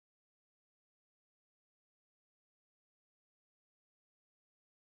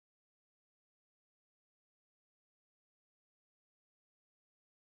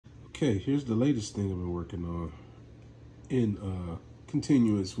Okay, here's the latest thing I've been working on in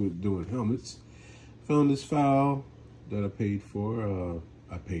continuous with doing helmets. Found this file that I paid for.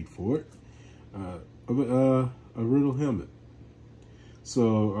 I paid for it. A riddle helmet.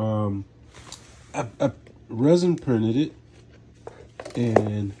 So I resin printed it,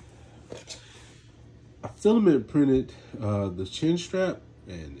 and I filament printed the chin strap,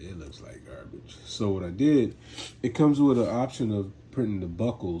 and it looks like garbage. So what I did, it comes with an option of printing the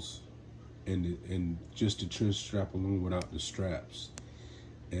buckles and just the chin strap alone without the straps.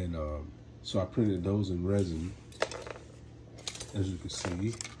 And so I printed those in resin, as you can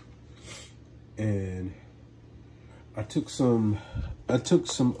see. And I took some,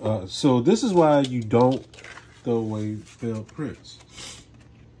 so this is why you don't throw away failed prints.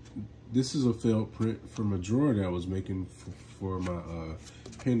 This is a failed print from a drawer that I was making for my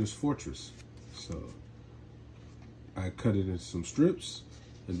Painter's Fortress. So I cut it into some strips,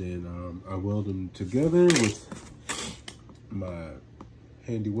 and then I weld them together with my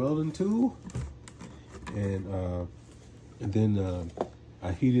handy welding tool, and then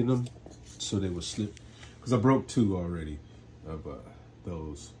I heated them so they would slip, because I broke 2 already of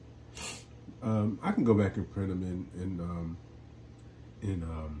those. I can go back and print them in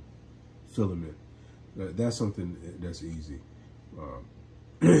filament. That's something that's easy.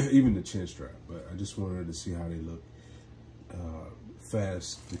 Even the chin strap, but I just wanted to see how they look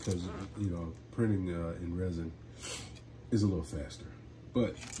fast, because printing in resin is a little faster.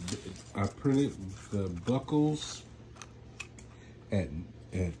 But I printed the buckles at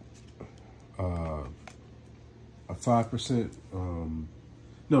a 5%,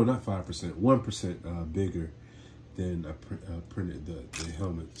 no, not 5%, 1% bigger than I printed the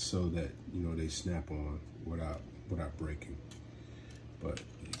helmet, so that they snap on without breaking. But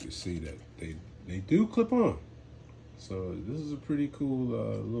you can see that they do clip on. So this is a pretty cool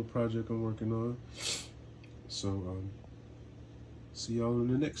little project I'm working on. So see y'all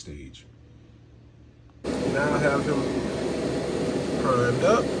in the next stage. Now I have him primed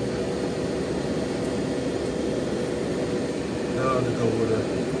up. Now to go with a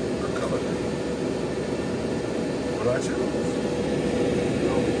color. What I choose?